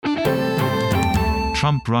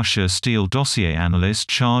Trump-Russia Steele dossier analyst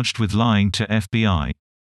charged with lying to FBI.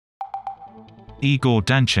 Igor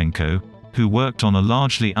Danchenko, who worked on a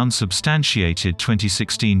largely unsubstantiated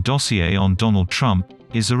 2016 dossier on Donald Trump,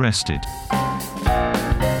 is arrested.